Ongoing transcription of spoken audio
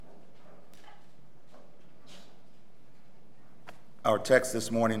Our text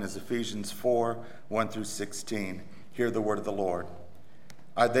this morning is Ephesians 4, 1 through 16. Hear the word of the Lord.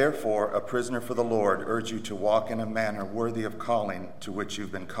 I therefore, a prisoner for the Lord, urge you to walk in a manner worthy of calling to which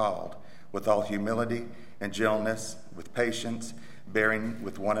you've been called, with all humility and gentleness, with patience, bearing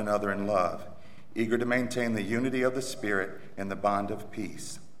with one another in love, eager to maintain the unity of the Spirit in the bond of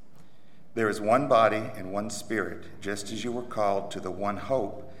peace. There is one body and one Spirit, just as you were called to the one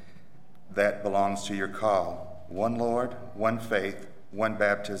hope that belongs to your call. One Lord, one faith, one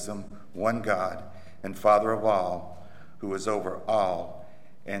baptism, one God, and Father of all, who is over all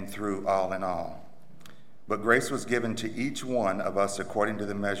and through all in all. But grace was given to each one of us according to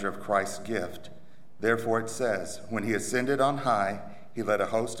the measure of Christ's gift. Therefore it says, when he ascended on high, he led a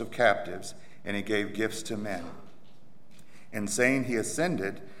host of captives, and he gave gifts to men. In saying he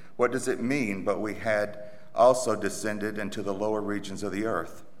ascended, what does it mean but we had also descended into the lower regions of the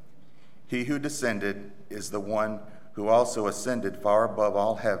earth? He who descended is the one who also ascended far above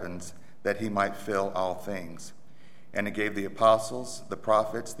all heavens, that he might fill all things. And he gave the apostles, the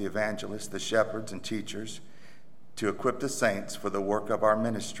prophets, the evangelists, the shepherds, and teachers to equip the saints for the work of our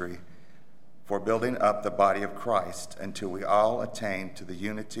ministry, for building up the body of Christ, until we all attain to the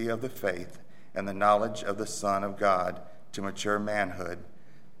unity of the faith and the knowledge of the Son of God, to mature manhood,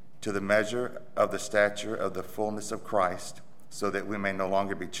 to the measure of the stature of the fullness of Christ, so that we may no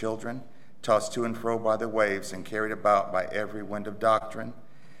longer be children, tossed to and fro by the waves and carried about by every wind of doctrine,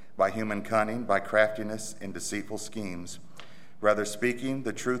 by human cunning, by craftiness in deceitful schemes. Rather, speaking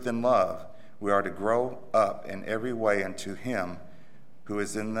the truth in love, we are to grow up in every way unto him who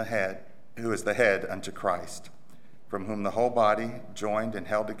is the head unto Christ, from whom the whole body, joined and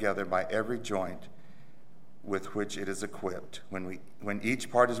held together by every joint with which it is equipped, when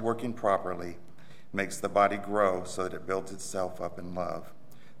each part is working properly, makes the body grow so that it builds itself up in love.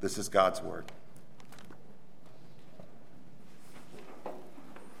 This is God's word.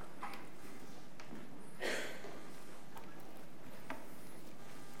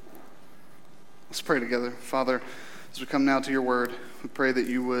 Let's pray together. Father, as we come now to your word, we pray that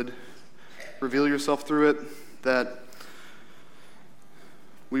you would reveal yourself through it, that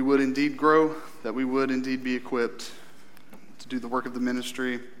we would indeed grow, that we would indeed be equipped to do the work of the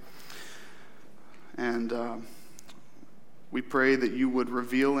ministry. And we pray that you would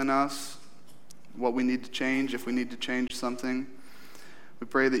reveal in us what we need to change, if we need to change something. We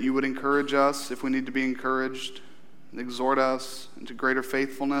pray that you would encourage us if we need to be encouraged, and exhort us into greater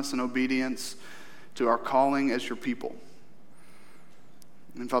faithfulness and obedience to our calling as your people.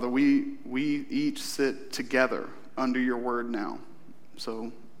 And Father, we each sit together under your word now.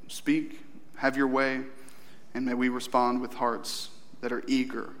 So speak, have your way, and may we respond with hearts that are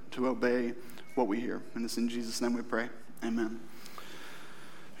eager to obey what we hear. And it's in Jesus' name we pray. Amen.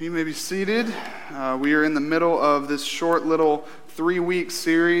 You may be seated. We are in the middle of this short little 3-week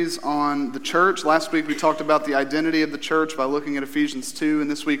series on the church. Last week we talked about the identity of the church by looking at Ephesians 2,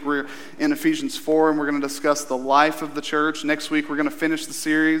 and this week we're in Ephesians 4, and we're going to discuss the life of the church. Next week we're going to finish the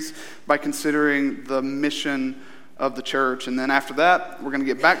series by considering the mission of the church, and then after that we're going to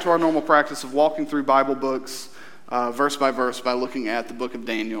get back to our normal practice of walking through Bible books verse by verse by looking at the book of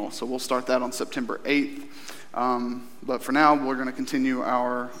Daniel. So we'll start that on September 8th. But for now, we're going to continue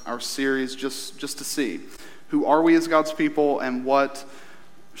our series just to see who are we as God's people and what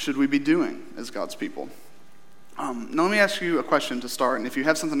should we be doing as God's people. Now let me ask you a question to start, and if you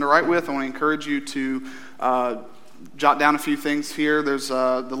have something to write with, I want to encourage you to jot down a few things here. There's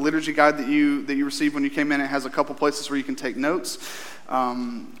the liturgy guide that you received when you came in. It has a couple places where you can take notes.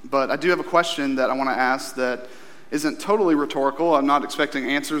 But I do have a question that I want to ask that isn't totally rhetorical. I'm not expecting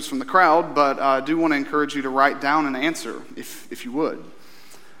answers from the crowd, but I do want to encourage you to write down an answer, if you would.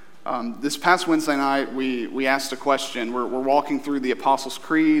 This past Wednesday night, we asked a question. We're walking through the Apostles'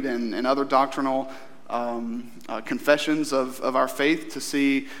 Creed and other doctrinal confessions of our faith to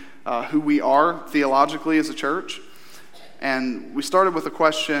see who we are theologically as a church. And we started with a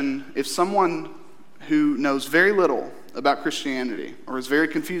question: if someone who knows very little about Christianity or is very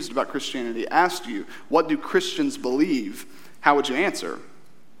confused about Christianity asked you, what do Christians believe, how would you answer?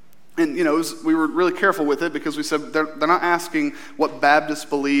 And we were really careful with it because we said they're not asking what Baptists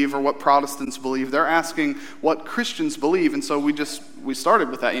believe or what Protestants believe. They're asking what Christians believe. And so we started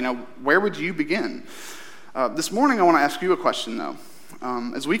with that. Where would you begin? This morning I want to ask you a question though.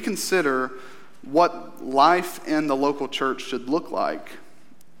 As we consider what life in the local church should look like,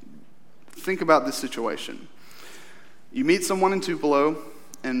 think about this situation. You meet someone in Tupelo,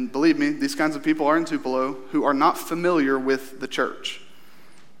 and believe me, these kinds of people are in Tupelo, who are not familiar with the church.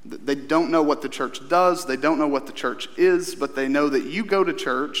 They don't know what the church does, they don't know what the church is, but they know that you go to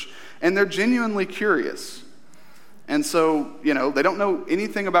church, and they're genuinely curious. And so, they don't know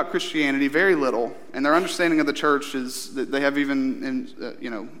anything about Christianity, very little, and their understanding of the church is that they have even,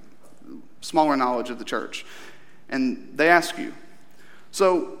 smaller knowledge of the church. And they ask you,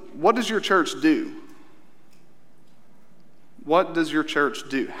 so what does your church do? What does your church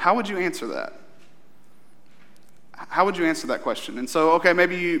do? How would you answer that? How would you answer that question? And so, okay,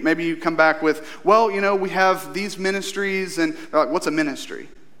 maybe you come back with, well, we have these ministries, and they're like, what's a ministry?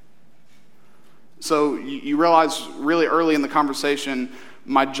 So you realize really early in the conversation,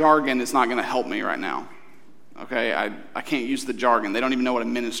 my jargon is not going to help me right now. Okay, I can't use the jargon. They don't even know what a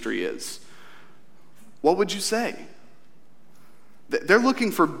ministry is. What would you say? They're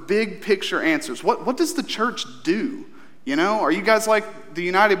looking for big picture answers. What does the church do? Are you guys like the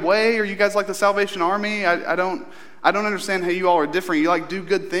United Way? Are you guys like the Salvation Army? I don't understand how you all are different. You do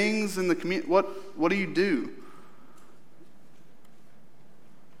good things in the community. What do you do?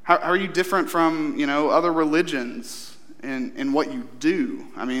 How are you different from, other religions in what you do?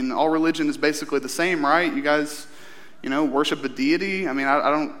 I mean, all religion is basically the same, right? You guys, worship a deity? I mean,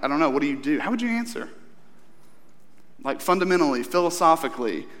 I don't know. What do you do? How would you answer? Fundamentally,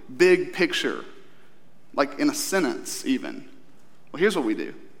 philosophically, big picture, in a sentence even. Well, here's what we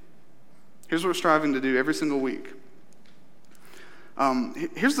do. Here's what we're striving to do every single week.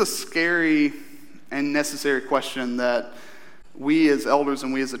 Here's the scary and necessary question that we as elders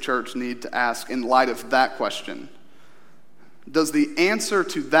and we as a church need to ask in light of that question. Does the answer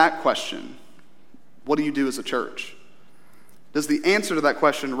to that question, what do you do as a church? Does the answer to that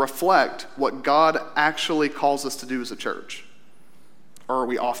question reflect what God actually calls us to do as a church? Or are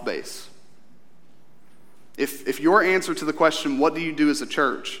we off base? If your answer to the question, what do you do as a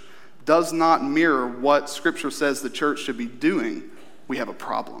church, does not mirror what Scripture says the church should be doing, we have a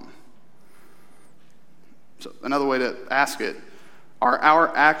problem. So another way to ask it, are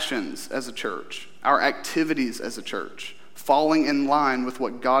our actions as a church, our activities as a church, falling in line with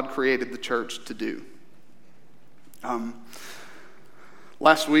what God created the church to do?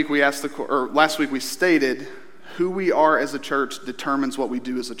 Last week we stated, who we are as a church determines what we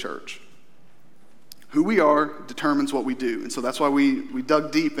do as a church. Who we are determines what we do. And so that's why we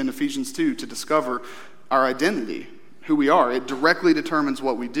dug deep in Ephesians 2 to discover our identity, who we are. It directly determines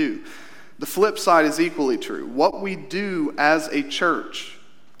what we do. The flip side is equally true. What we do as a church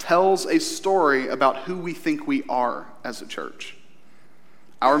tells a story about who we think we are as a church.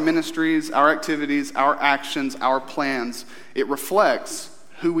 Our ministries, our activities, our actions, our plans, it reflects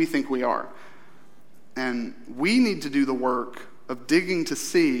who we think we are. And we need to do the work of digging to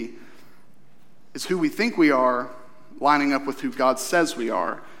see, is who we think we are lining up with who God says we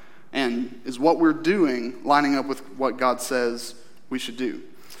are? And is what we're doing lining up with what God says we should do?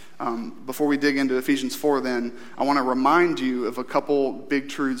 Before we dig into Ephesians 4 then, I want to remind you of a couple big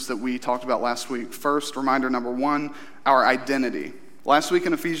truths that we talked about last week. First, reminder number 1, our identity. Last week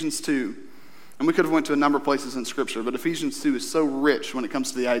in Ephesians 2, and we could have went to a number of places in Scripture, but Ephesians 2 is so rich when it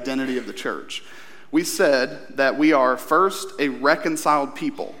comes to the identity of the church. We said that we are first a reconciled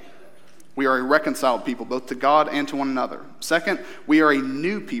people. We are a reconciled people, both to God and to one another. Second, we are a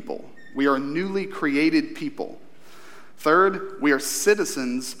new people. We are a newly created people. Third, we are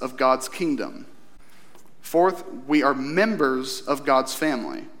citizens of God's kingdom. Fourth, we are members of God's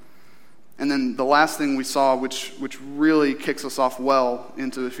family. And then the last thing we saw, which really kicks us off well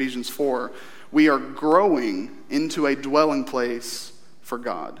into Ephesians 4, we are growing into a dwelling place for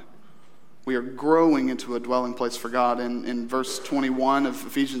God. We are growing into a dwelling place for God. In verse 21 of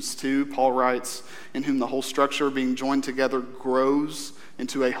Ephesians 2, Paul writes, in whom the whole structure being joined together grows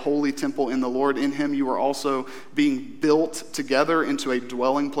into a holy temple in the Lord. In him you are also being built together into a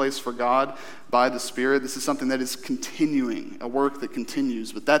dwelling place for God by the Spirit. This is something that is continuing, a work that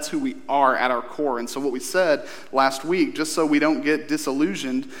continues. But that's who we are at our core. And so what we said last week, just so we don't get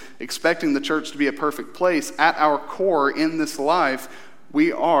disillusioned, expecting the church to be a perfect place, at our core in this life,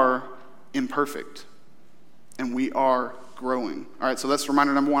 we are imperfect, and we are growing. All right, so that's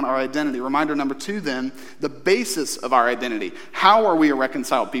reminder number 1, our identity. Reminder number 2, then, the basis of our identity. How are we a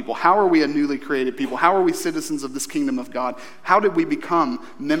reconciled people? How are we a newly created people? How are we citizens of this kingdom of God? How did we become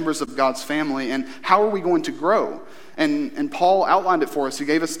members of God's family? And how are we going to grow? And Paul outlined it for us. He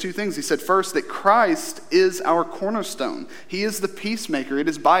gave us 2 things. He said, first, that Christ is our cornerstone. He is the peacemaker. It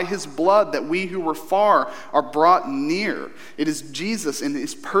is by his blood that we who were far are brought near. It is Jesus in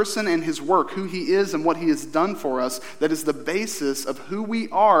his person and his work, who he is and what he has done for us, that is the basis of who we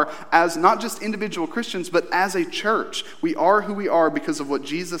are as not just individual Christians, but as a church. We are who we are because of what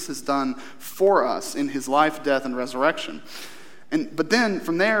Jesus has done for us in his life, death, and resurrection. But then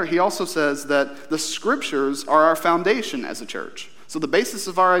from there, he also says that the Scriptures are our foundation as a church. So the basis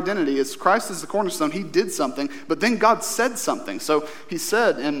of our identity is Christ is the cornerstone. He did something, but then God said something. So he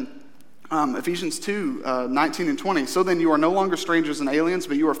said in Ephesians 2, 19 and 20, "So then you are no longer strangers and aliens,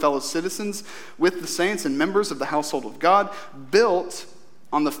 but you are fellow citizens with the saints and members of the household of God, built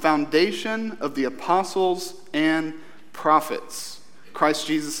on the foundation of the apostles and prophets." Christ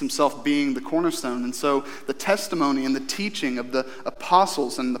Jesus himself being the cornerstone. And so the testimony and the teaching of the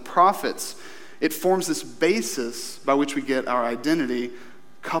apostles and the prophets, it forms this basis by which we get our identity,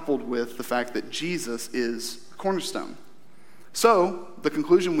 coupled with the fact that Jesus is the cornerstone. So the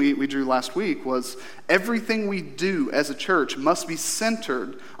conclusion we drew last week was everything we do as a church must be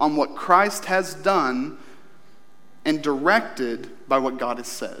centered on what Christ has done and directed by what God has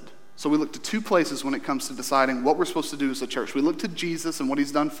said. So we look to two places when it comes to deciding what we're supposed to do as a church. We look to Jesus and what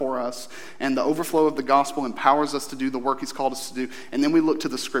he's done for us, and the overflow of the gospel empowers us to do the work he's called us to do. And then we look to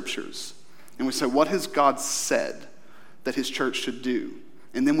the scriptures, and we say, what has God said that his church should do?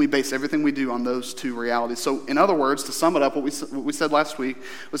 And then we base everything we do on those two realities. So in other words, to sum it up, what we said last week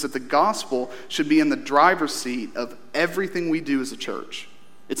was that the gospel should be in the driver's seat of everything we do as a church.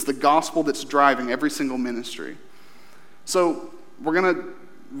 It's the gospel that's driving every single ministry. So we're going to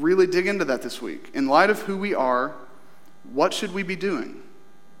really dig into that this week. In light of who we are, what should we be doing?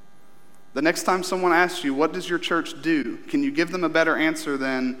 The next time someone asks you, what does your church do? Can you give them a better answer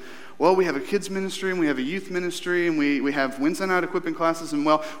than, well, we have a kids ministry and we have a youth ministry and we have Wednesday night equipping classes and,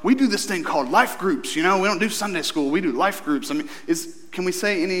 well, we do this thing called life groups. We don't do Sunday school. We do life groups. Can we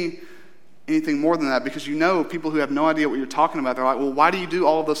say anything more than that? Because people who have no idea what you're talking about, they're like, well, why do you do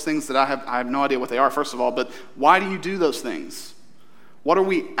all of those things that I have no idea what they are, first of all, but why do you do those things? What are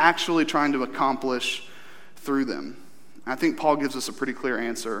we actually trying to accomplish through them? I think Paul gives us a pretty clear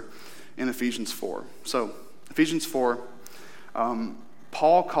answer in Ephesians 4. So, Ephesians 4,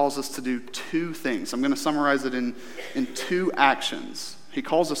 Paul calls us to do two things. I'm going to summarize it in two actions. He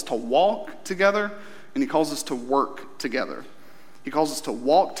calls us to walk together, and he calls us to work together. He calls us to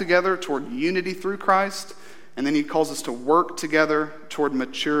walk together toward unity through Christ, and then he calls us to work together toward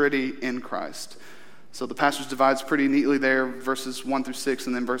maturity in Christ. So the passage divides pretty neatly there, verses 1 through 6,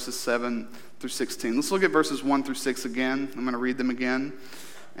 and then verses 7 through 16. Let's look at verses 1 through 6 again. I'm going to read them again,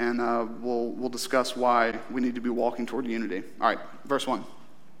 and we'll discuss why we need to be walking toward unity. All right, verse 1.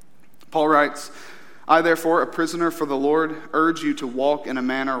 Paul writes, "I therefore, a prisoner for the Lord, urge you to walk in a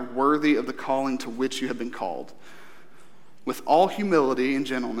manner worthy of the calling to which you have been called, with all humility and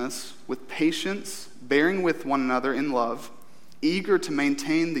gentleness, with patience, bearing with one another in love, eager to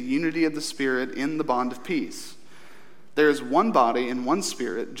maintain the unity of the Spirit in the bond of peace. There is one body and one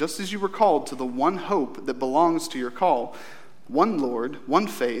Spirit, just as you were called to the one hope that belongs to your call, one Lord, one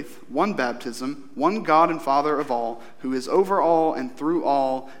faith, one baptism, one God and Father of all, who is over all and through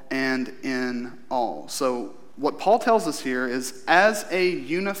all and in all." So what Paul tells us here is, as a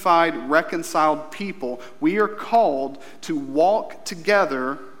unified, reconciled people, we are called to walk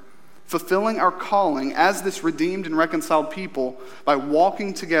together, fulfilling our calling as this redeemed and reconciled people by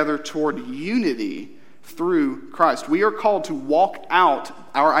walking together toward unity through Christ. We are called to walk out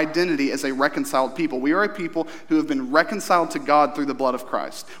our identity as a reconciled people. We are a people who have been reconciled to God through the blood of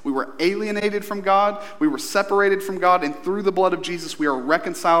Christ. We were alienated from God, we were separated from God, and through the blood of Jesus we are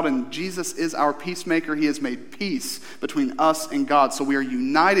reconciled, and Jesus is our peacemaker. He has made peace between us and God, so we are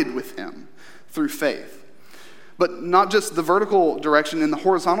united with him through faith. But not just the vertical direction, in the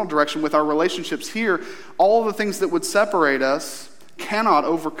horizontal direction with our relationships here, all the things that would separate us cannot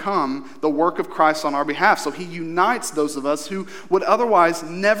overcome the work of Christ on our behalf. So he unites those of us who would otherwise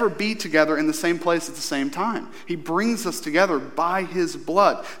never be together in the same place at the same time. He brings us together by his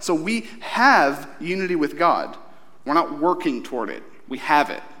blood. So we have unity with God. We're not working toward it. We have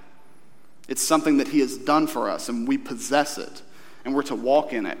it. It's something that he has done for us, and we possess it, and we're to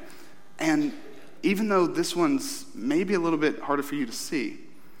walk in it. And even though this one's maybe a little bit harder for you to see,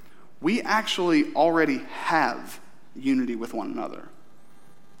 we actually already have unity with one another.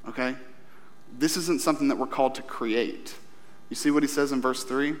 Okay? This isn't something that we're called to create. You see what he says in verse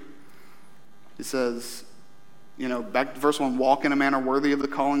 3? He says, back to verse 1, walk in a manner worthy of the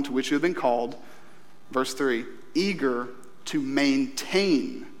calling to which you have been called. Verse 3, eager to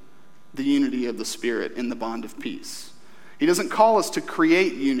maintain the unity of the Spirit in the bond of peace. He doesn't call us to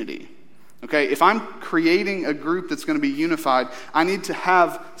create unity. Okay, if I'm creating a group that's going to be unified, I need to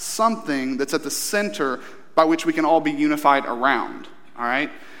have something that's at the center by which we can all be unified around, all right?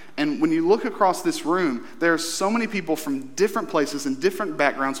 And when you look across this room, there are so many people from different places and different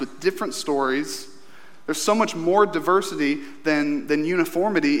backgrounds with different stories. There's so much more diversity than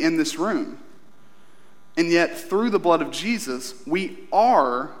uniformity in this room. And yet, through the blood of Jesus, we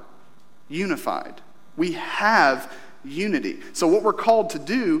are unified. We have unity. So what we're called to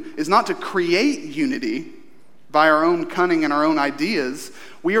do is not to create unity by our own cunning and our own ideas.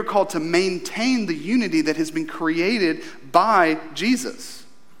 We are called to maintain the unity that has been created by Jesus.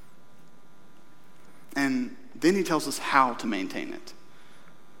 And then he tells us how to maintain it.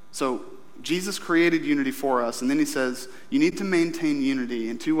 So Jesus created unity for us, and then he says you need to maintain unity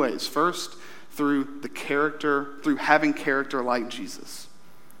in two ways. First, through having character like Jesus.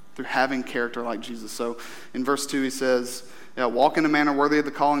 Through having character like Jesus. So in verse 2 he says, walk in a manner worthy of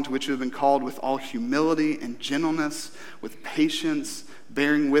the calling to which you have been called, with all humility and gentleness, with patience,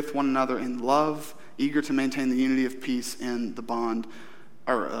 bearing with one another in love, eager to maintain the unity of peace in the bond,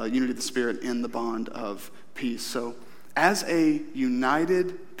 or unity of the Spirit in the bond of peace. So as a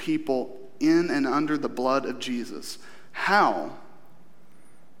united people in and under the blood of Jesus, how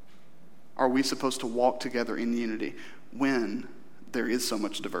are we supposed to walk together in unity when there is so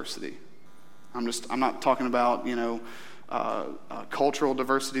much diversity? I'm not talking about, cultural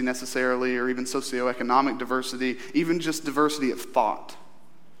diversity necessarily, or even socioeconomic diversity, even just diversity of thought,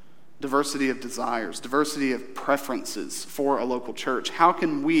 diversity of desires, diversity of preferences for a local church. How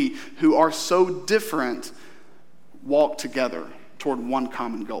can we, who are so different, walk together toward one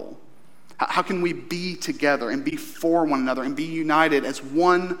common goal? How can we be together and be for one another and be united as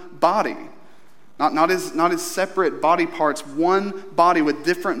one body? Not as separate body parts, one body with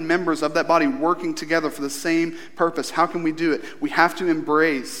different members of that body working together for the same purpose. How can we do it? We have to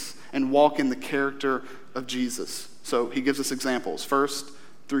embrace and walk in the character of Jesus. So he gives us examples. First,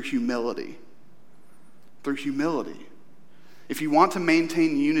 through humility. Through humility. If you want to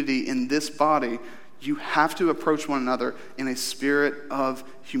maintain unity in this body, you have to approach one another in a spirit of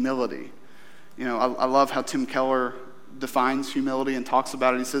humility. I love how Tim Keller defines humility and talks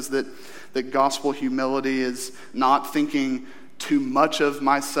about it. He says that gospel humility is not thinking too much of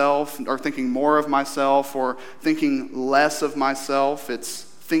myself or thinking more of myself or thinking less of myself. It's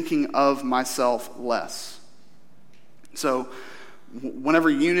thinking of myself less. So whenever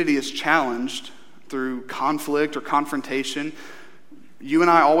unity is challenged through conflict or confrontation, you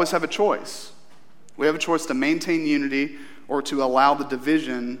and I always have a choice. We have a choice to maintain unity or to allow the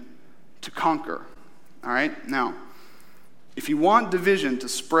division to conquer. All right? Now, if you want division to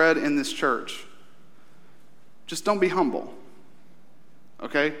spread in this church, just don't be humble.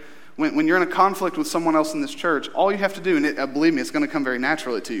 Okay? When you're in a conflict with someone else in this church, all you have to do, and believe me, it's going to come very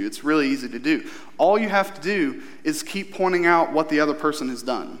naturally to you. It's really easy to do. All you have to do is keep pointing out what the other person has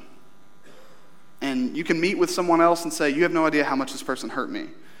done. And you can meet with someone else and say, you have no idea how much this person hurt me.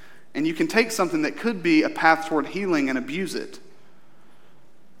 And you can take something that could be a path toward healing and abuse it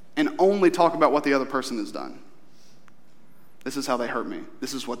and only talk about what the other person has done. This is how they hurt me.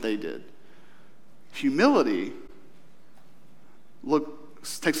 This is what they did. Humility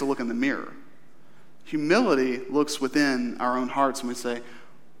takes a look in the mirror. Humility looks within our own hearts and we say,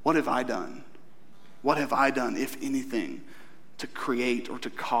 what have I done? What have I done, if anything, to create or to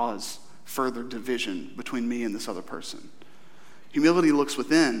cause further division between me and this other person? Humility looks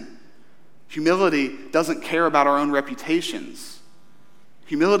within. Humility doesn't care about our own reputations.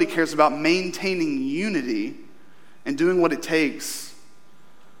 Humility cares about maintaining unity and doing what it takes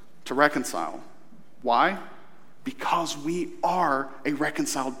to reconcile. Why? Because we are a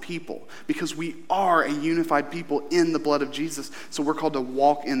reconciled people. Because we are a unified people in the blood of Jesus. So we're called to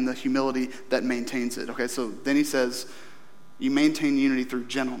walk in the humility that maintains it. Okay, so then he says, you maintain unity through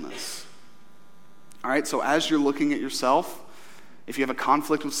gentleness. All right, so as you're looking at yourself, if you have a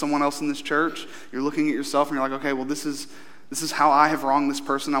conflict with someone else in this church, you're looking at yourself and you're like, okay, well, this is how I have wronged this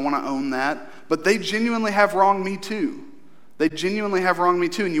person. I want to own that. But they genuinely have wronged me too. They genuinely have wronged me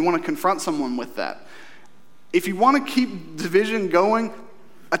too, and you want to confront someone with that. If you want to keep division going,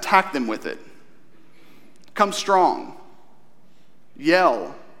 attack them with it. Come strong.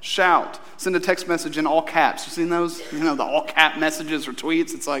 Yell. Shout. Send a text message in all caps. You seen those? The all cap messages or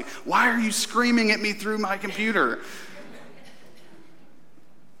tweets. It's like, why are you screaming at me through my computer?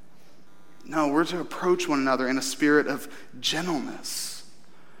 No, we're to approach one another in a spirit of gentleness.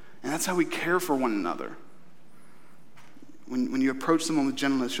 And that's how we care for one another. When you approach someone with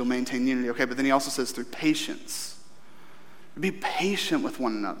gentleness, you'll maintain unity. Okay, but then he also says through patience. Be patient with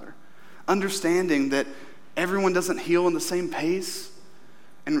one another. Understanding that everyone doesn't heal in the same pace.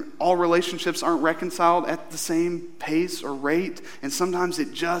 And all relationships aren't reconciled at the same pace or rate. And sometimes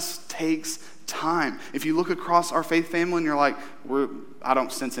it just takes time. If you look across our faith family and you're like, I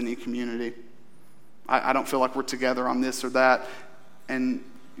don't sense any community. I don't feel like we're together on this or that. And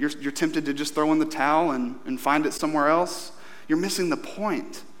you're tempted to just throw in the towel and find it somewhere else. You're missing the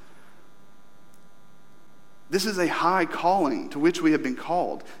point. This is a high calling to which we have been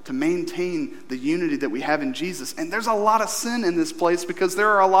called, to maintain the unity that we have in Jesus. And there's a lot of sin in this place because there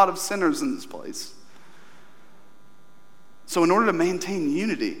are a lot of sinners in this place. So in order to maintain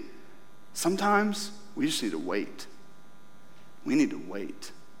unity, sometimes we just need to wait. We need to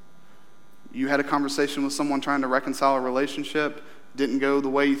wait. You had a conversation with someone trying to reconcile a relationship, didn't go the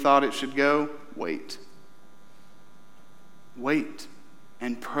way you thought it should go. Wait. Wait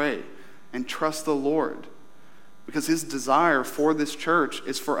and pray and trust the Lord. Because his desire for this church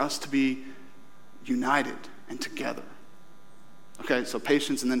is for us to be united and together. Okay, so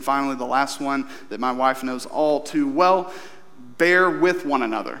patience. And then finally, the last one that my wife knows all too well, bear with one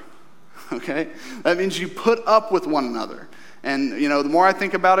another. Okay? That means you put up with one another. And, the more I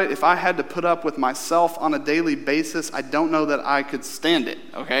think about it, if I had to put up with myself on a daily basis, I don't know that I could stand it,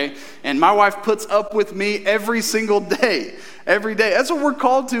 okay? And my wife puts up with me every single day, every day. That's what we're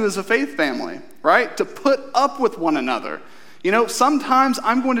called to as a faith family, right? To put up with one another. Sometimes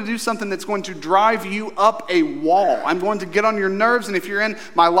I'm going to do something that's going to drive you up a wall. I'm going to get on your nerves, and if you're in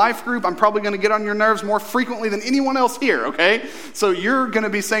my life group, I'm probably going to get on your nerves more frequently than anyone else here, okay? So you're going to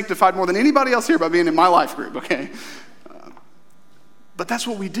be sanctified more than anybody else here by being in my life group, okay? But that's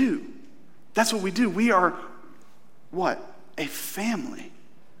what we do. That's what we do. We are, what? A family.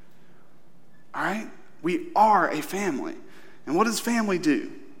 All right? We are a family. And what does family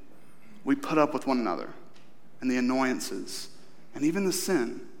do? We put up with one another and the annoyances and even the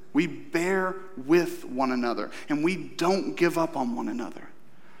sin. We bear with one another and we don't give up on one another.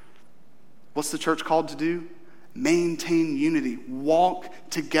 What's the church called to do? Maintain unity. Walk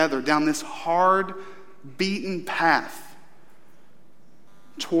together down this hard, beaten path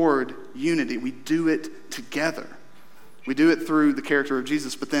toward unity. We do it together. We do it through the character of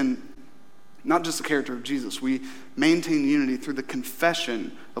Jesus, but then not just the character of Jesus. We maintain unity through the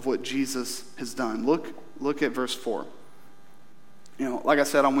confession of what Jesus has done. Look at verse 4. Like I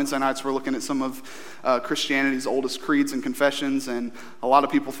said, on Wednesday nights, we're looking at some of Christianity's oldest creeds and confessions, and a lot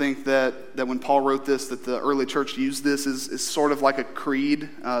of people think that when Paul wrote this, that the early church used this as sort of like a creed,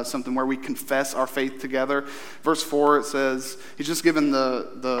 something where we confess our faith together. Verse 4, it says, he's just given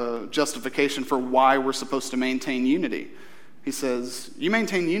the justification for why we're supposed to maintain unity. He says, you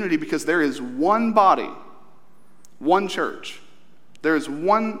maintain unity because there is one body, one church. There is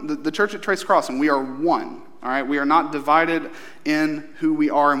one, the church at Trace Crossing, we are one. All right, we are not divided in who we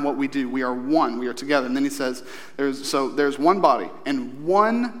are and what we do. We are one. We are together. And then he says, there's one body and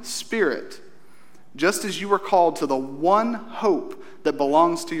one Spirit, just as you were called to the one hope that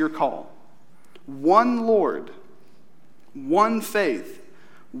belongs to your call. One Lord, one faith,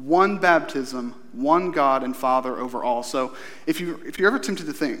 one baptism, one God and Father over all. So if you're ever tempted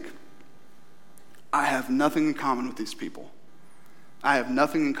to think, I have nothing in common with these people. I have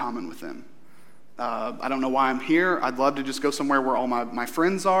nothing in common with them. I don't know why I'm here. I'd love to just go somewhere where all my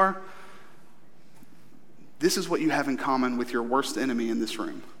friends are. This is what you have in common with your worst enemy in this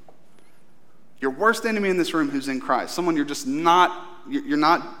room. Your worst enemy in this room who's in Christ. Someone you're just not, you're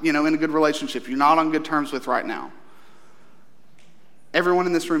not, in a good relationship. You're not on good terms with right now. Everyone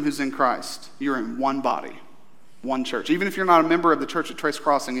in this room who's in Christ, you're in one body, one church. Even if you're not a member of the church at Trace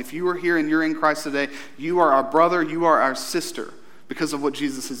Crossing, if you are here and you're in Christ today, you are our brother, you are our sister because of what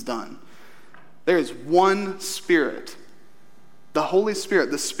Jesus has done. There is one Spirit, the Holy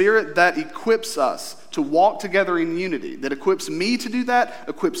Spirit, the Spirit that equips us to walk together in unity, that equips me to do that,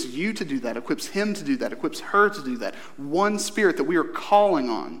 equips you to do that, equips him to do that, equips her to do that. One Spirit that we are calling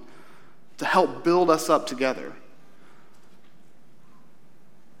on to help build us up together.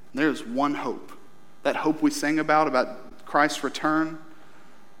 There's one hope. That hope we sang about Christ's return,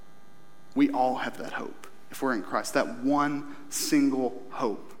 we all have that hope if we're in Christ. That one single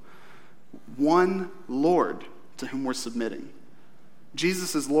hope. One Lord to whom we're submitting.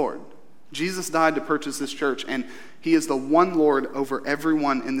 Jesus is Lord. Jesus died to purchase this church, and he is the one Lord over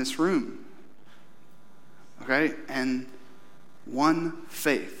everyone in this room. Okay? And one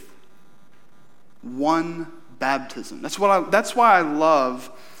faith. One baptism. That's why I love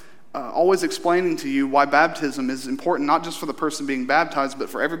always explaining to you why baptism is important, not just for the person being baptized, but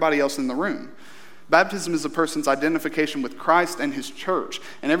for everybody else in the room. Baptism is a person's identification with Christ and his church.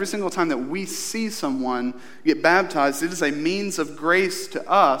 And every single time that we see someone get baptized, it is a means of grace to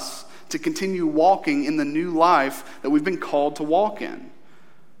us to continue walking in the new life that we've been called to walk in.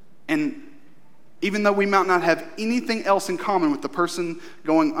 And even though we might not have anything else in common with the person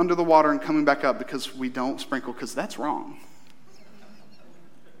going under the water and coming back up because we don't sprinkle, because that's wrong.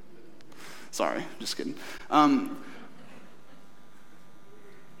 Sorry, just kidding.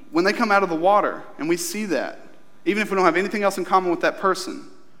 When they come out of the water and we see that, even if we don't have anything else in common with that person,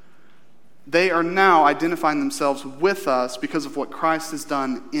 They are now identifying themselves with us because of what Christ has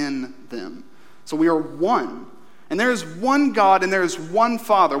done in them. So we are one. And there is one God and there is one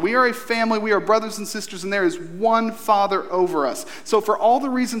Father. We are a family, we are brothers and sisters, and there is one Father over us. So for all the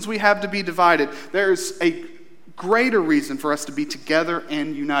reasons we have to be divided, there is a greater reason for us to be together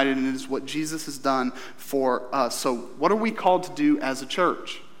and united, and it is what Jesus has done for us. So what are we called to do as a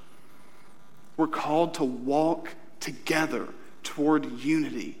church? We're called to walk together toward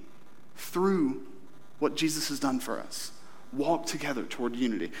unity through what Jesus has done for us. Walk together toward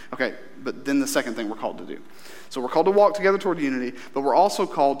unity. Okay, but then the second thing we're called to do. So we're called to walk together toward unity, but we're also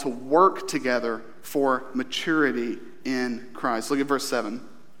called to work together for maturity in Christ. Look at verse 7.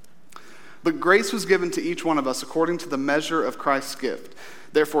 But grace was given to each one of us according to the measure of Christ's gift.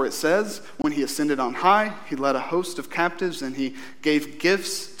 Therefore it says, when he ascended on high, he led a host of captives and he gave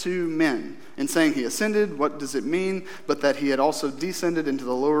gifts to men. In saying he ascended, what does it mean? But that he had also descended into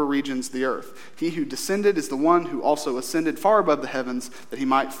the lower regions of the earth. He who descended is the one who also ascended far above the heavens, that he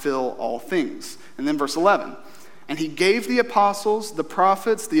might fill all things. And then verse 11. And he gave the apostles, the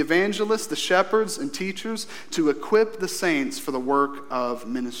prophets, the evangelists, the shepherds, and teachers to equip the saints for the work of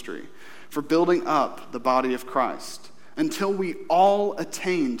ministry, for building up the body of Christ, until we all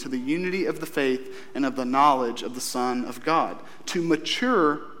attain to the unity of the faith and of the knowledge of the Son of God, to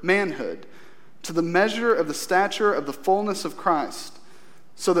mature manhood, to the measure of the stature of the fullness of Christ,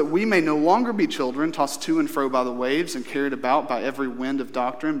 so that we may no longer be children, tossed to and fro by the waves and carried about by every wind of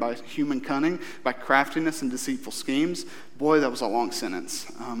doctrine, by human cunning, by craftiness and deceitful schemes. Boy, that was a long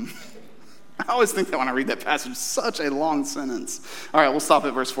sentence. I always think that when I read that passage, such a long sentence. All right, we'll stop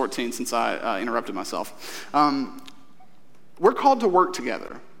at verse 14 since I interrupted myself. We're called to work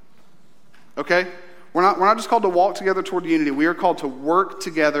together, okay? We're not just called to walk together toward unity. We are called to work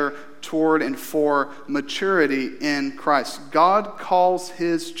together toward and for maturity in Christ. God calls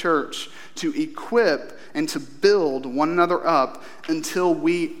his church to equip and to build one another up until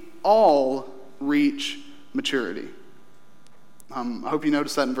we all reach maturity. I hope you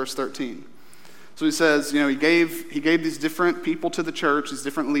noticed that in verse 13. So he says, he gave these different people to the church, these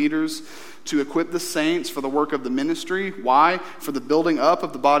different leaders, to equip the saints for the work of the ministry. Why? For the building up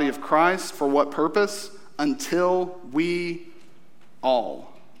of the body of Christ. For what purpose? Until we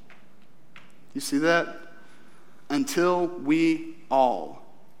all. You see that? Until we all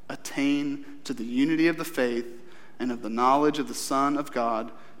attain to the unity of the faith and of the knowledge of the Son of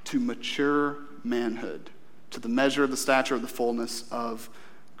God, to mature manhood, to the measure of the stature of the fullness of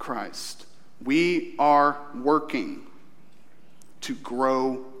Christ. We are working to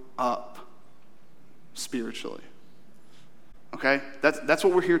grow up spiritually. Okay? That's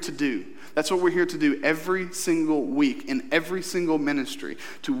what we're here to do. That's what we're here to do every single week in every single ministry,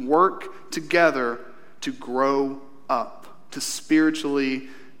 to work together to grow up, to spiritually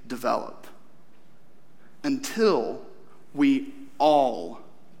develop, until we all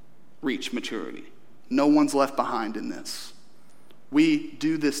reach maturity. No one's left behind in this. We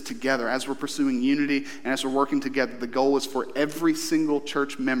do this together as we're pursuing unity and as we're working together. The goal is for every single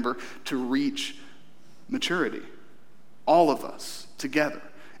church member to reach maturity. All of us together.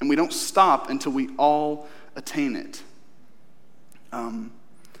 And we don't stop until we all attain it.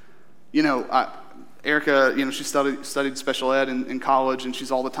 Erica, she studied special ed in college, and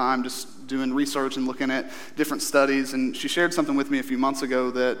she's all the time just doing research and looking at different studies. And she shared something with me a few months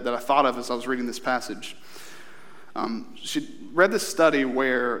ago that I thought of as I was reading this passage. She read this study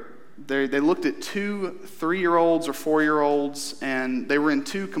where they looked at 2 3-year-olds or 4-year-olds, and they were in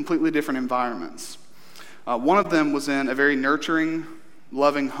 2 completely different environments. One of them was in a very nurturing,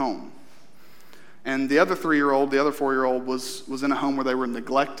 loving home. And the other 3-year-old, the other 4-year-old was in a home where they were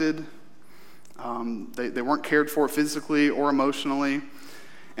neglected. They weren't cared for physically or emotionally.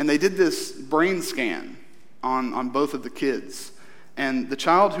 And they did this brain scan on both of the kids. And the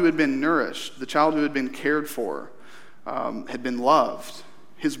child who had been nourished, the child who had been cared for, had been loved.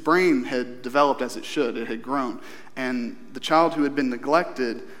 His brain had developed as it should. It had grown. And the child who had been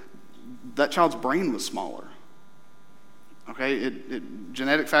neglected, that child's brain was smaller. Okay,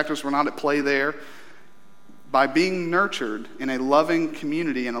 genetic factors were not at play there. By being nurtured in a loving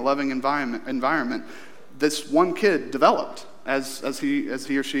community, in a loving environment, this one kid developed as he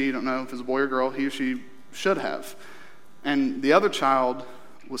or she, I don't know if it's a boy or girl, he or she should have. And the other child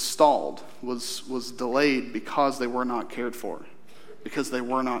was stalled, was delayed because they were not cared for, because they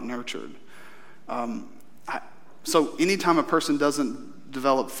were not nurtured. So anytime a person doesn't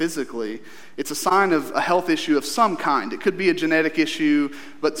develop physically, it's a sign of a health issue of some kind. It could be a genetic issue,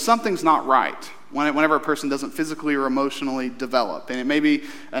 but something's not right whenever a person doesn't physically or emotionally develop. And it may be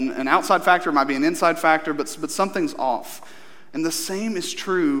an outside factor, it might be an inside factor, but something's off. And the same is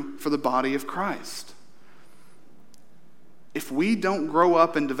true for the body of Christ. If we don't grow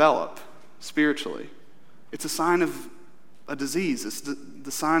up and develop spiritually, it's a sign of a disease. It's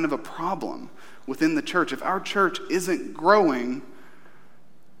the sign of a problem within the church. If our church isn't growing,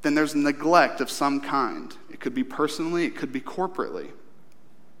 then there's neglect of some kind. It could be personally, it could be corporately.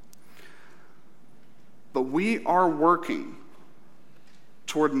 But we are working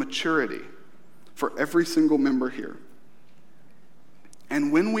toward maturity for every single member here.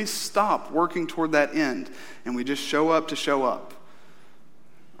 And when we stop working toward that end and we just show up to show up,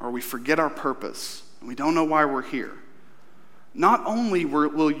 or we forget our purpose and we don't know why we're here, not only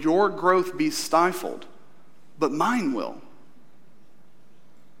will your growth be stifled, but mine will.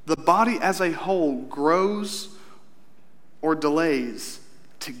 The body as a whole grows or delays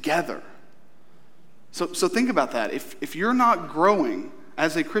together. So think about that. If you're not growing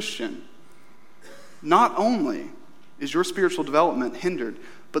as a Christian, not only is your spiritual development hindered,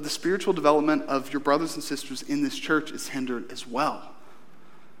 but the spiritual development of your brothers and sisters in this church is hindered as well.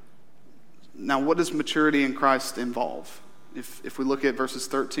 Now, what does maturity in Christ involve? If we look at verses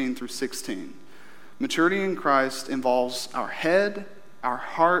 13 through 16, maturity in Christ involves our head, our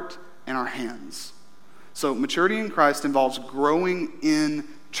heart, and our hands. So maturity in Christ involves growing in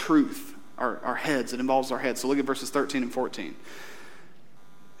truth, our heads. It involves our heads. So look at verses 13 and 14.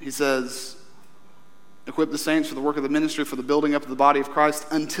 He says, equip the saints for the work of the ministry, for the building up of the body of Christ,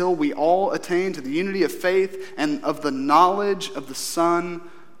 until we all attain to the unity of faith and of the knowledge of the Son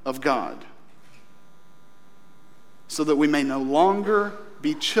of God, so that we may no longer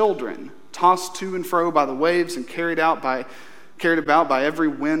be children, tossed to and fro by the waves and carried about by every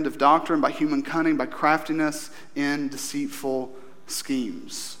wind of doctrine, by human cunning, by craftiness in deceitful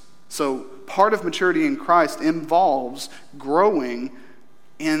schemes. So part of maturity in Christ involves growing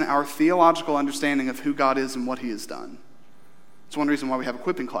in our theological understanding of who God is and what he has done. It's one reason why we have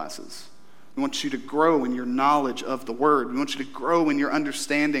equipping classes. We want you to grow in your knowledge of the Word. We want you to grow in your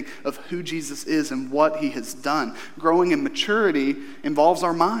understanding of who Jesus is and what he has done. Growing in maturity involves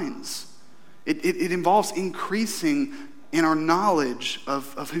our minds. It involves increasing in our knowledge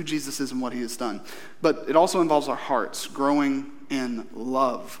of who Jesus is and what he has done. But it also involves our hearts, growing in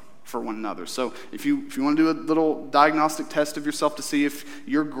love for one another. So if you want to do a little diagnostic test of yourself to see if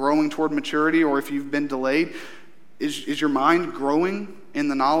you're growing toward maturity or if you've been delayed, is your mind growing in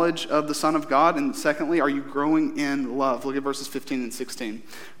the knowledge of the Son of God? And secondly, are you growing in love? Look at verses 15 and 16.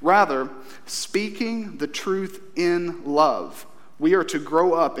 Rather, speaking the truth in love, we are to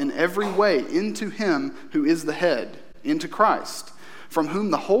grow up in every way into him who is the head, into Christ, from whom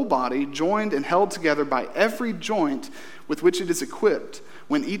the whole body, joined and held together by every joint with which it is equipped,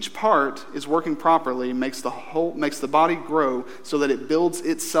 when each part is working properly, makes the body grow so that it builds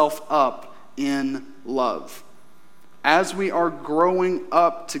itself up in love. As we are growing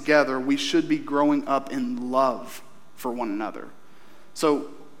up together, we should be growing up in love for one another.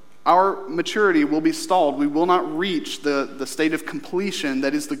 So our maturity will be stalled. We will not reach the state of completion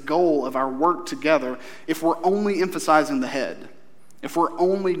that is the goal of our work together if we're only emphasizing the head, if we're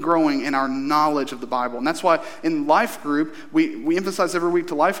only growing in our knowledge of the Bible. And that's why in life group, we emphasize every week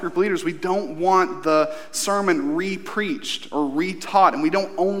to life group leaders, we don't want the sermon re-preached or re-taught, and we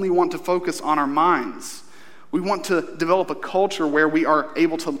don't only want to focus on our minds. We want to develop a culture where we are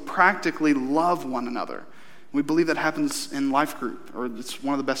able to practically love one another. We believe that happens in life group, or it's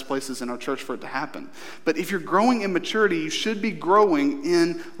one of the best places in our church for it to happen. But if you're growing in maturity, you should be growing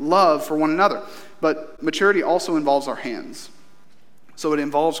in love for one another. But maturity also involves our hands. So it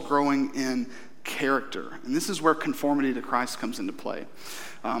involves growing in character. And this is where conformity to Christ comes into play.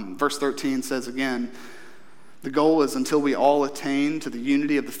 Verse 13 says again, the goal is until we all attain to the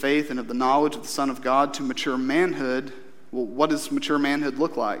unity of the faith and of the knowledge of the Son of God, to mature manhood. Well, what does mature manhood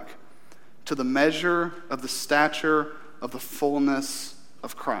look like? To the measure of the stature of the fullness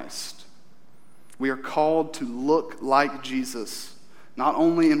of Christ. We are called to look like Jesus, not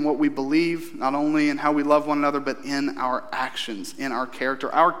only in what we believe, not only in how we love one another, but in our actions, in our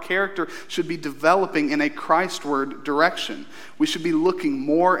character. Our character should be developing in a Christward direction. We should be looking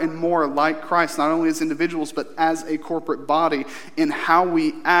more and more like Christ, not only as individuals, but as a corporate body in how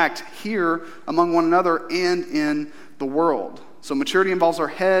we act here among one another and in the world. So maturity involves our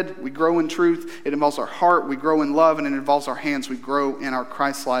head, we grow in truth. It involves our heart, we grow in love. And it involves our hands, we grow in our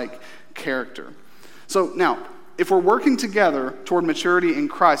Christ-like character. So now, if we're working together toward maturity in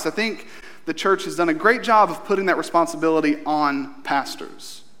Christ, I think the church has done a great job of putting that responsibility on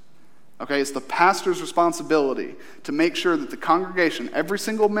pastors. Okay, it's the pastor's responsibility to make sure that the congregation, every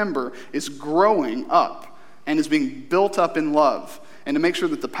single member, is growing up and is being built up in love. and to make sure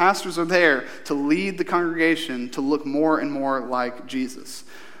that the pastors are there to lead the congregation to look more and more like Jesus.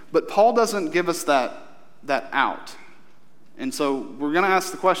 But Paul doesn't give us that out. And so we're going to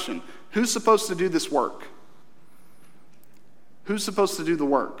ask the question, who's supposed to do this work? Who's supposed to do the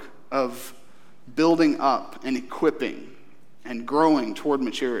work of building up and equipping and growing toward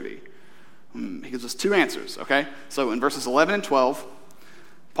maturity? He gives us two answers, okay? So in verses 11 and 12,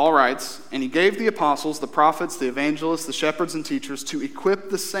 Paul writes, "And he gave the apostles, the prophets, the evangelists, the shepherds, and teachers to equip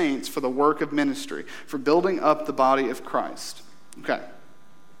the saints for the work of ministry, for building up the body of Christ." Okay.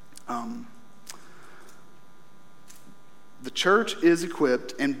 The church is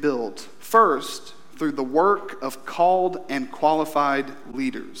equipped and built first through the work of called and qualified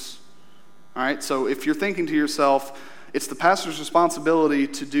leaders. All right, so if you're thinking to yourself, it's the pastor's responsibility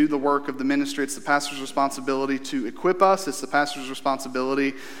to do the work of the ministry. It's the pastor's responsibility to equip us. It's the pastor's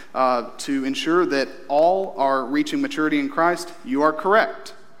responsibility to ensure that all are reaching maturity in Christ. You are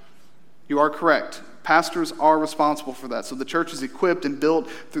correct. You are correct. Pastors are responsible for that. So the church is equipped and built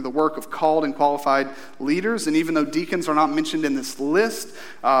through the work of called and qualified leaders. And even though deacons are not mentioned in this list,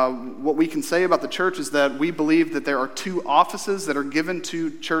 what we can say about the church is that we believe that there are two offices that are given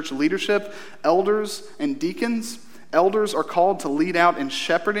to church leadership: elders and deacons. Elders are called to lead out in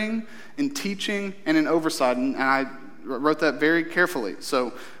shepherding, in teaching, and in oversight. And I wrote that very carefully.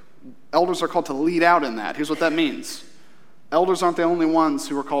 So elders are called to lead out in that. Here's what that means. Elders aren't the only ones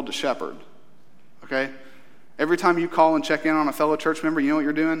who are called to shepherd. Okay? Every time you call and check in on a fellow church member, you know what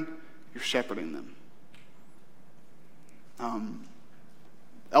you're doing? You're shepherding them.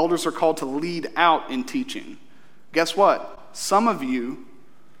 Elders are called to lead out in teaching. Guess what? Some of you,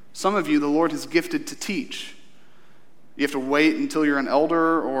 the Lord has gifted to teach. You have to wait until you're an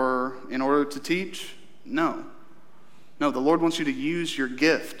elder or in order to teach? No, the Lord wants you to use your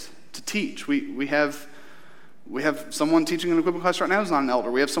gift to teach. We have someone teaching an equipping class right now who's not an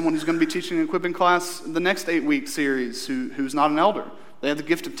elder. We have someone who's going to be teaching an equipping class the next 8-week series who's not an elder. They have the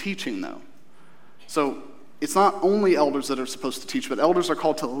gift of teaching, though. So it's not only elders that are supposed to teach, but elders are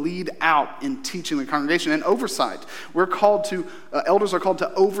called to lead out in teaching the congregation and oversight. Elders are called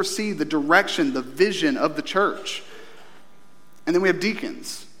to oversee the direction, the vision of the church. And then we have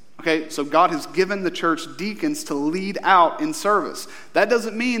deacons. Okay, so God has given the church deacons to lead out in service. That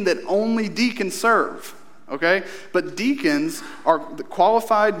doesn't mean that only deacons serve. Okay? But deacons are the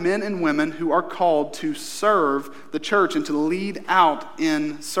qualified men and women who are called to serve the church and to lead out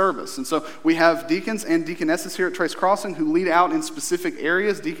in service. And so we have deacons and deaconesses here at Trace Crossing who lead out in specific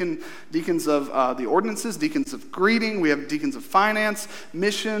areas. Deacons of the ordinances, deacons of greeting. We have deacons of finance,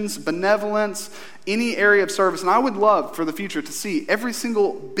 missions, benevolence, any area of service. And I would love for the future to see every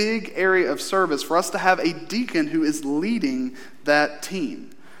single big area of service for us to have a deacon who is leading that team.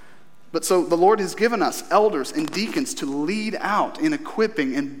 But so the Lord has given us elders and deacons to lead out in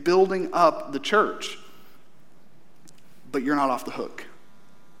equipping and building up the church. But you're not off the hook.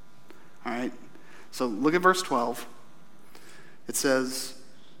 All right? So look at verse 12. It says,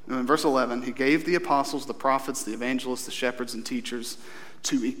 in verse 11, he gave the apostles, the prophets, the evangelists, the shepherds, and teachers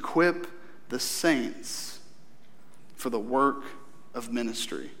to equip the saints for the work of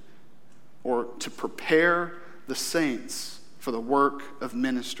ministry, or to prepare the saints for the work of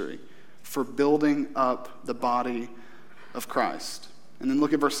ministry, for building up the body of Christ. And then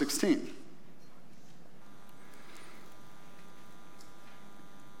look at verse 16.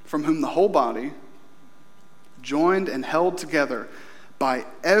 From whom the whole body, joined and held together by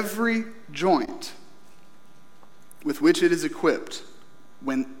every joint with which it is equipped,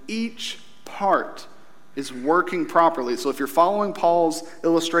 when each part is working properly. So if you're following Paul's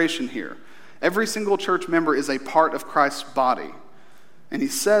illustration here, every single church member is a part of Christ's body. And he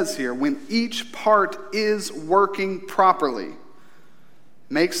says here, when each part is working properly,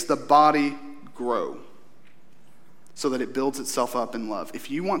 makes the body grow so that it builds itself up in love. If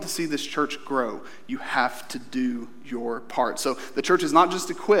you want to see this church grow, you have to do your part. So the church is not just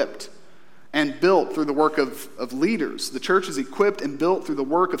equipped and built through the work of leaders. The church is equipped and built through the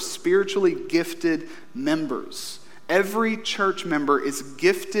work of spiritually gifted members. Every church member is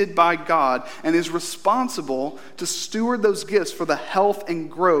gifted by God and is responsible to steward those gifts for the health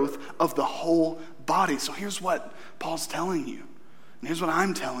and growth of the whole body. So here's what Paul's telling you, and here's what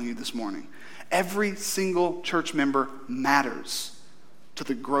I'm telling you this morning. Every single church member matters to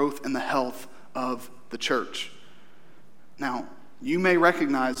the growth and the health of the church. Now, you may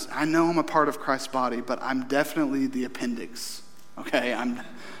recognize, I know I'm a part of Christ's body, but I'm definitely the appendix. Okay,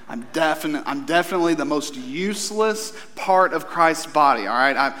 I'm definitely the most useless part of Christ's body, all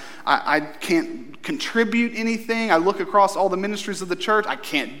right? I can't contribute anything. I look across all the ministries of the church. I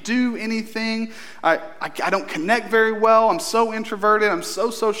can't do anything. I don't connect very well. I'm so introverted. I'm so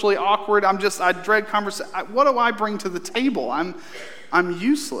socially awkward. I dread conversation. What do I bring to the table? I'm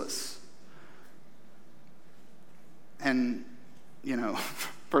useless. And,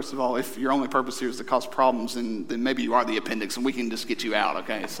 first of all, if your only purpose here is to cause problems, then maybe you are the appendix and we can just get you out,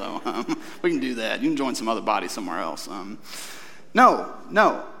 okay? So we can do that. You can join some other body somewhere else.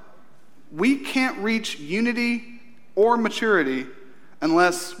 No. We can't reach unity or maturity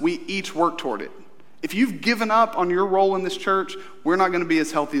unless we each work toward it. If you've given up on your role in this church, we're not going to be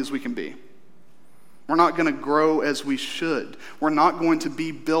as healthy as we can be. We're not going to grow as we should. We're not going to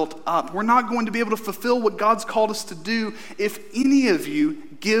be built up. We're not going to be able to fulfill what God's called us to do if any of you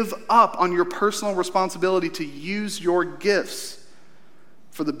give up on your personal responsibility to use your gifts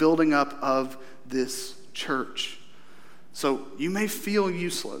for the building up of this church. So you may feel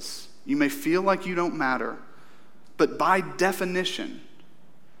useless. You may feel like you don't matter. But by definition,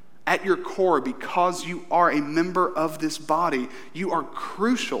 at your core, because you are a member of this body, you are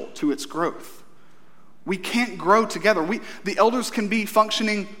crucial to its growth. We can't grow together. The elders can be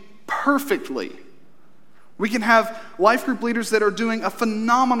functioning perfectly. We can have life group leaders that are doing a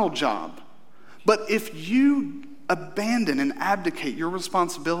phenomenal job. But if you abandon and abdicate your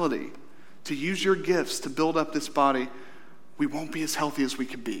responsibility to use your gifts to build up this body, we won't be as healthy as we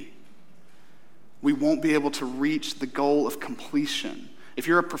could be. We won't be able to reach the goal of completion. If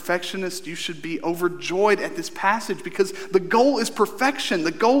you're a perfectionist, you should be overjoyed at this passage because the goal is perfection.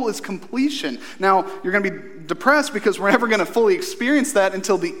 The goal is completion. Now, you're going to be depressed because we're never going to fully experience that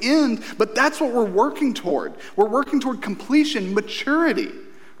until the end, but that's what we're working toward. We're working toward completion, maturity,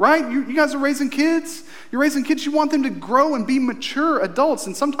 right? You guys are raising kids. You're raising kids. You want them to grow and be mature adults,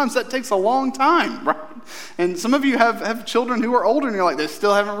 and sometimes that takes a long time, right? And some of you have children who are older, and you're like, they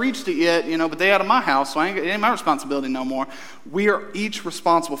still haven't reached it yet, but they out of my house, so it ain't my responsibility no more. We are each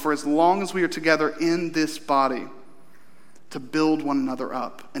responsible for as long as we are together in this body to build one another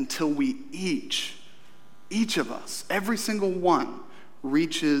up until we each of us, every single one,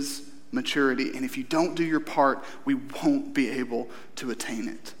 reaches maturity. And if you don't do your part, we won't be able to attain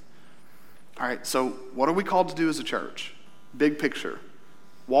it. All right, so what are we called to do as a church? Big picture.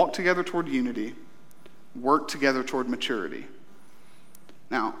 Walk together toward unity. Work together toward maturity.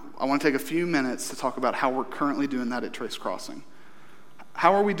 Now, I want to take a few minutes to talk about how we're currently doing that at Trace Crossing.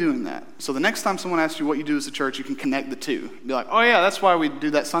 How are we doing that? So the next time someone asks you what you do as a church, you can connect the two. Be like, oh yeah, that's why we do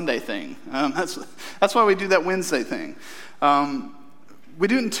that Sunday thing. That's why we do that Wednesday thing. We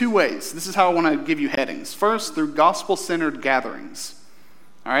do it in two ways. This is how I want to give you headings. First, through gospel-centered gatherings.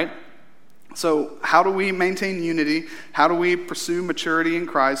 All right? So how do we maintain unity? How do we pursue maturity in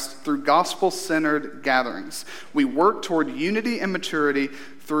Christ? Through gospel-centered gatherings. We work toward unity and maturity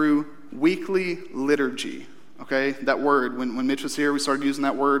through weekly liturgy. Okay, that word, when Mitch was here, we started using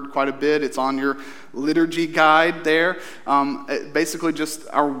that word quite a bit. It's on your liturgy guide there. Basically just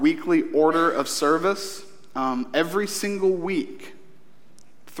our weekly order of service. Every single week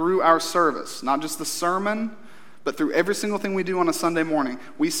through our service, not just the sermon, but through every single thing we do on a Sunday morning,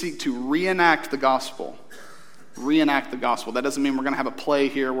 we seek to reenact the gospel. Reenact the gospel. That doesn't mean we're going to have a play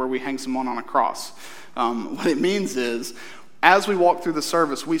here where we hang someone on a cross. What it means is, as we walk through the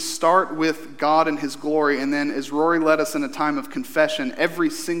service, we start with God and His glory, and then as Rory led us in a time of confession, every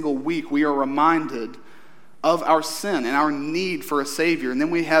single week we are reminded of our sin and our need for a Savior. And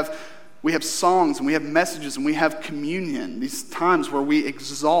then we have songs, and we have messages, and we have communion, these times where we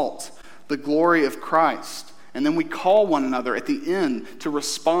exalt the glory of Christ. And then we call one another at the end to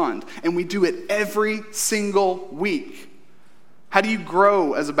respond. And we do it every single week. How do you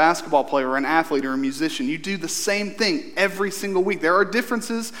grow as a basketball player or an athlete or a musician? You do the same thing every single week. There are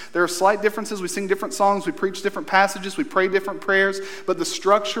differences. There are slight differences. We sing different songs. We preach different passages. We pray different prayers. But the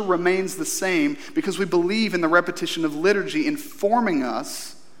structure remains the same because we believe in the repetition of liturgy informing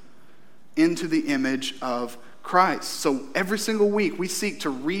us into the image of Christ. So every single week we seek to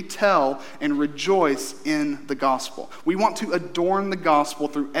retell and rejoice in the gospel. We want to adorn the gospel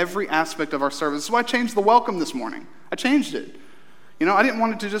through every aspect of our service. This is why I changed the welcome this morning. I changed it. I didn't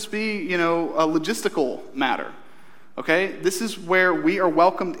want it to just be, a logistical matter. Okay? This is where we are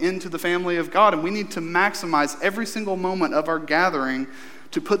welcomed into the family of God, and we need to maximize every single moment of our gathering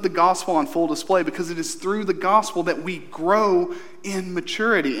to put the gospel on full display, because it is through the gospel that we grow in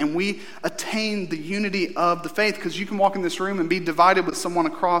maturity and we attain the unity of the faith. Because you can walk in this room and be divided with someone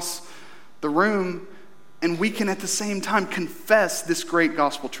across the room, and we can at the same time confess this great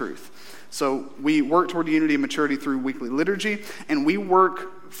gospel truth. So we work toward unity and maturity through weekly liturgy, and we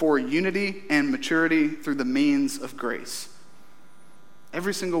work for unity and maturity through the means of grace.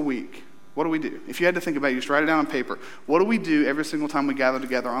 Every single week, what do? If you had to think about it, you just write it down on paper. What do we do every single time we gather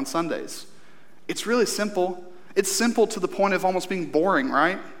together on Sundays? It's really simple. It's simple to the point of almost being boring,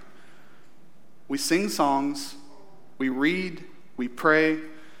 right? We sing songs, we read, we pray,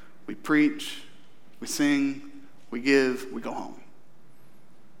 we preach, we sing, we give, we go home.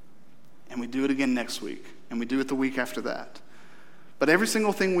 And we do it again next week, and we do it the week after that. But every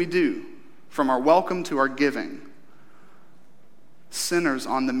single thing we do, from our welcome to our giving, centers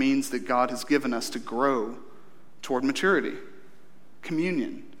on the means that God has given us to grow toward maturity.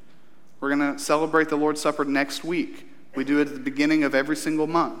 Communion. We're going to celebrate the Lord's Supper next week. We do it at the beginning of every single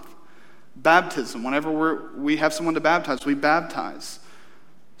month. Baptism. Whenever we have someone to baptize, we baptize.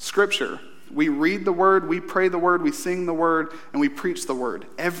 Scripture. We read the Word, we pray the Word, we sing the Word, and we preach the Word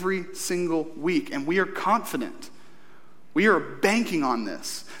every single week. And we are confident. We are banking on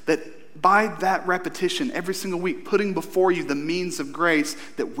this, that by that repetition every single week, putting before you the means of grace,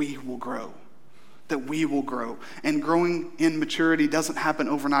 that we will grow. That we will grow. And growing in maturity doesn't happen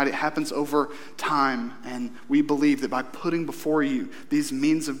overnight. It happens over time. And we believe that by putting before you these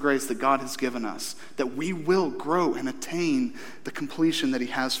means of grace that God has given us, that we will grow and attain the completion that He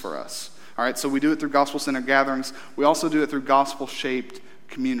has for us. All right, so we do it through gospel-centered gatherings. We also do it through gospel-shaped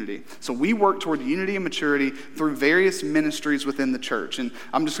community. So we work toward unity and maturity through various ministries within the church. And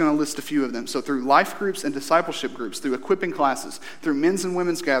I'm just going to list a few of them. So through life groups and discipleship groups, through equipping classes, through men's and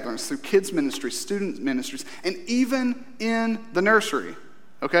women's gatherings, through kids ministries, student ministries, and even in the nursery.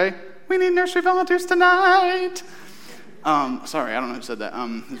 Okay? We need nursery volunteers tonight. Sorry, I don't know who said that.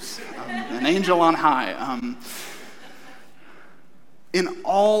 It's an angel on high. In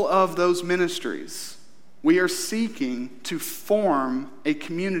all of those ministries, we are seeking to form a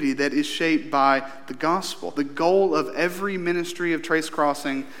community that is shaped by the gospel. The goal of every ministry of Trace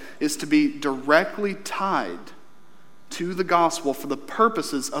Crossing is to be directly tied to the gospel for the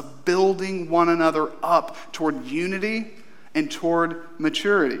purposes of building one another up toward unity and toward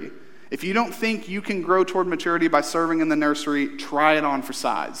maturity. If you don't think you can grow toward maturity by serving in the nursery, try it on for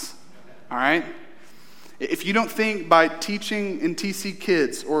size. All right? If you don't think by teaching in TC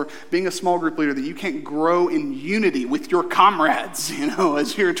Kids or being a small group leader that you can't grow in unity with your comrades,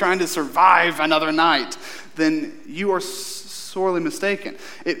 as you're trying to survive another night, then you are sorely mistaken.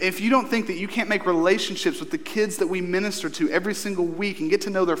 If you don't think that you can't make relationships with the kids that we minister to every single week and get to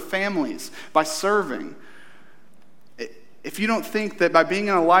know their families by serving, if you don't think that by being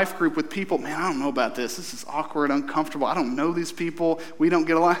in a life group with people, man, I don't know about this. This is awkward, uncomfortable. I don't know these people. We don't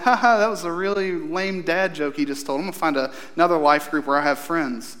get along. That was a really lame dad joke he just told. I'm going to find another life group where I have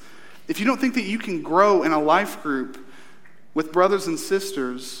friends. If you don't think that you can grow in a life group with brothers and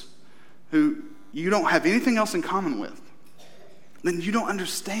sisters who you don't have anything else in common with, then you don't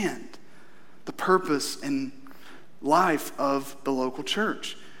understand the purpose and life of the local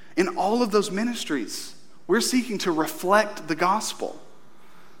church. In all of those ministries, we're seeking to reflect the gospel.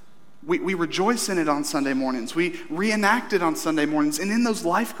 We rejoice in it on Sunday mornings. We reenact it on Sunday mornings. And in those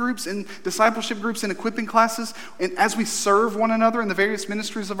life groups, in discipleship groups, and equipping classes, and as we serve one another in the various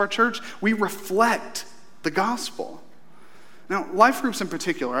ministries of our church, we reflect the gospel. Now, life groups in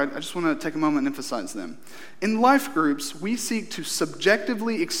particular, I just want to take a moment and emphasize them. In life groups, we seek to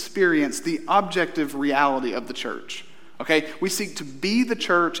subjectively experience the objective reality of the church. Okay, we seek to be the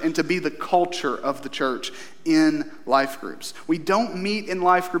church and to be the culture of the church in life groups. We don't meet in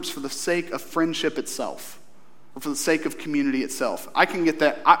life groups for the sake of friendship itself or for the sake of community itself. I can get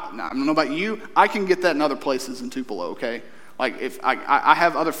that, I don't know about you, I can get that in other places in Tupelo, okay? Like if I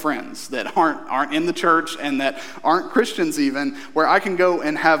have other friends that aren't in the church and that aren't Christians even, where I can go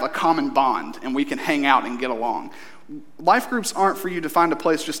and have a common bond and we can hang out and get along. Life groups aren't for you to find a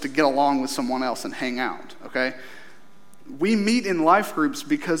place just to get along with someone else and hang out, okay? We meet in life groups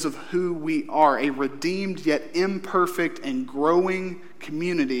because of who we are, a redeemed yet imperfect and growing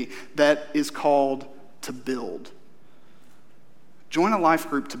community that is called to build. Join a life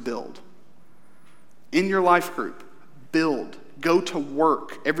group to build. In your life group, build. Go to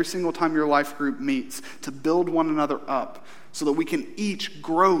work every single time your life group meets to build one another up so that we can each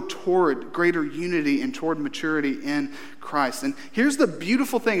grow toward greater unity and toward maturity in Christ. And here's the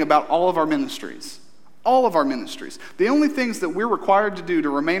beautiful thing about all of our ministries. All of our ministries. The only things that we're required to do to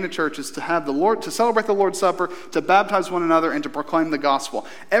remain a church is to have to celebrate the Lord's Supper, to baptize one another, and to proclaim the gospel.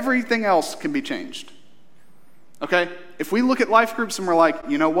 Everything else can be changed. Okay? If we look at life groups and we're like,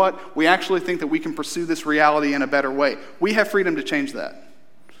 you know what? We actually think that we can pursue this reality in a better way. We have freedom to change that.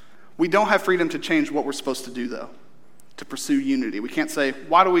 We don't have freedom to change what we're supposed to do, though. to pursue unity. We can't say,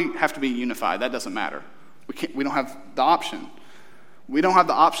 why do we have to be unified? That doesn't matter. We don't have the option. We don't have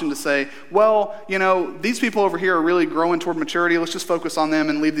the option to say, well, these people over here are really growing toward maturity. Let's just focus on them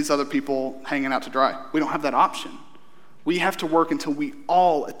and leave these other people hanging out to dry. We don't have that option. We have to work until we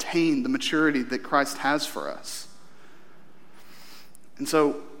all attain the maturity that Christ has for us. And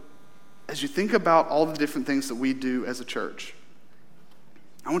so, as you think about all the different things that we do as a church,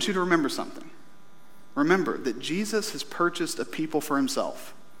 I want you to remember something. Remember that Jesus has purchased a people for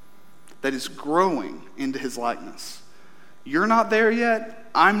himself that is growing into his likeness. You're not there yet.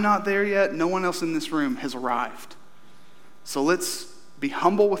 I'm not there yet. No one else in this room has arrived. So let's be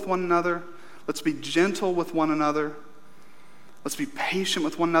humble with one another. Let's be gentle with one another. Let's be patient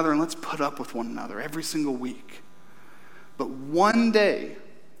with one another, and let's put up with one another every single week. But one day,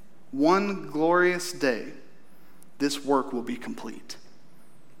 one glorious day, this work will be complete.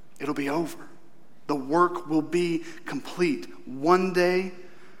 It'll be over. The work will be complete. One day,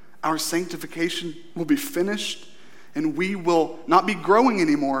 our sanctification will be finished, and we will not be growing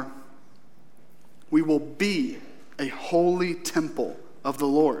anymore. We will be a holy temple of the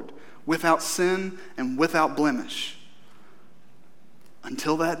Lord, without sin and without blemish.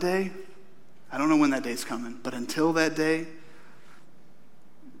 Until that day, I don't know when that day's coming, but until that day,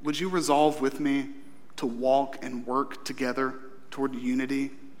 would you resolve with me to walk and work together toward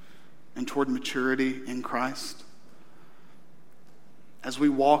unity and toward maturity in Christ? As we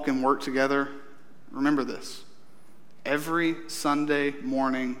walk and work together, remember this. Every Sunday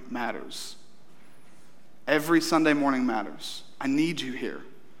morning matters. Every Sunday morning matters. I need you here.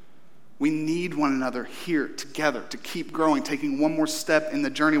 We need one another here together to keep growing, taking one more step in the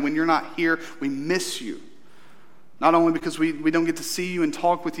journey. When you're not here, we miss you. Not only because we don't get to see you and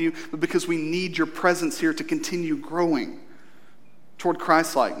talk with you, but because we need your presence here to continue growing toward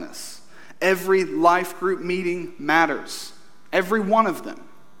Christ-likeness. Every life group meeting matters. Every one of them.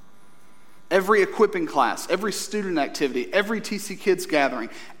 Every equipping class, every student activity, every TC Kids gathering,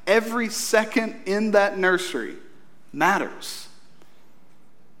 every second in that nursery matters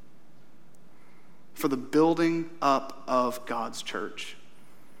for the building up of God's church.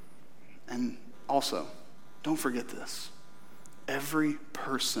 And also, don't forget this. Every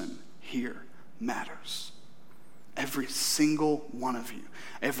person here matters. Every single one of you.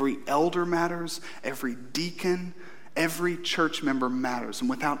 Every elder matters. Every deacon, every church member matters. And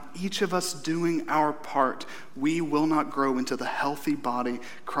without each of us doing our part, we will not grow into the healthy body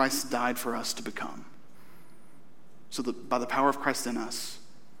Christ died for us to become. So that by the power of Christ in us,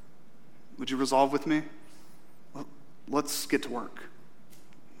 would you resolve with me? Well, let's get to work.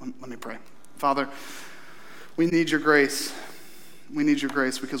 Let me pray. Father, we need your grace. We need your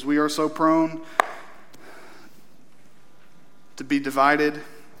grace because we are so prone to be divided,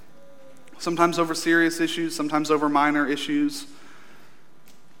 sometimes over serious issues, sometimes over minor issues.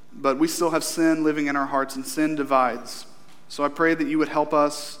 But we still have sin living in our hearts, and sin divides. So I pray that you would help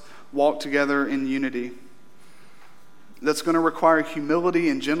us walk together in unity. That's going to require humility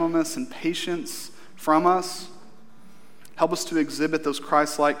and gentleness and patience from us. Help us to exhibit those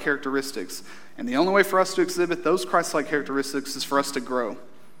Christ-like characteristics. And the only way for us to exhibit those Christ-like characteristics is for us to grow.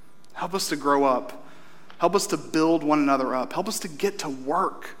 Help us to grow up. Help us to build one another up. Help us to get to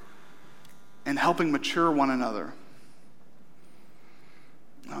work and helping mature one another.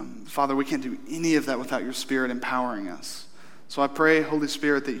 Father, we can't do any of that without your Spirit empowering us. So I pray, Holy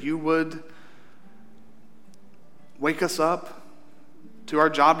Spirit, that you would wake us up to our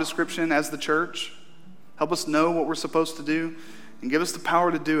job description as the church. Help us know what we're supposed to do and give us the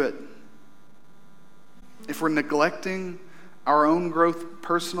power to do it. If we're neglecting our own growth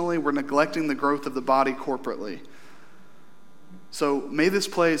personally, we're neglecting the growth of the body corporately. So may this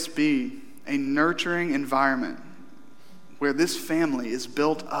place be a nurturing environment where this family is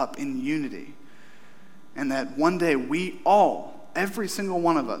built up in unity, and that one day we all, every single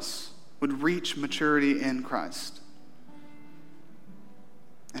one of us, would reach maturity in Christ.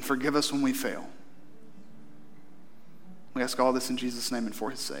 And forgive us when we fail. We ask all this in Jesus' name and for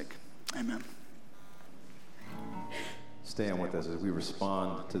his sake. Amen. Stand with us as we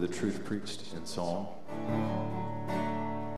respond to the truth preached in song.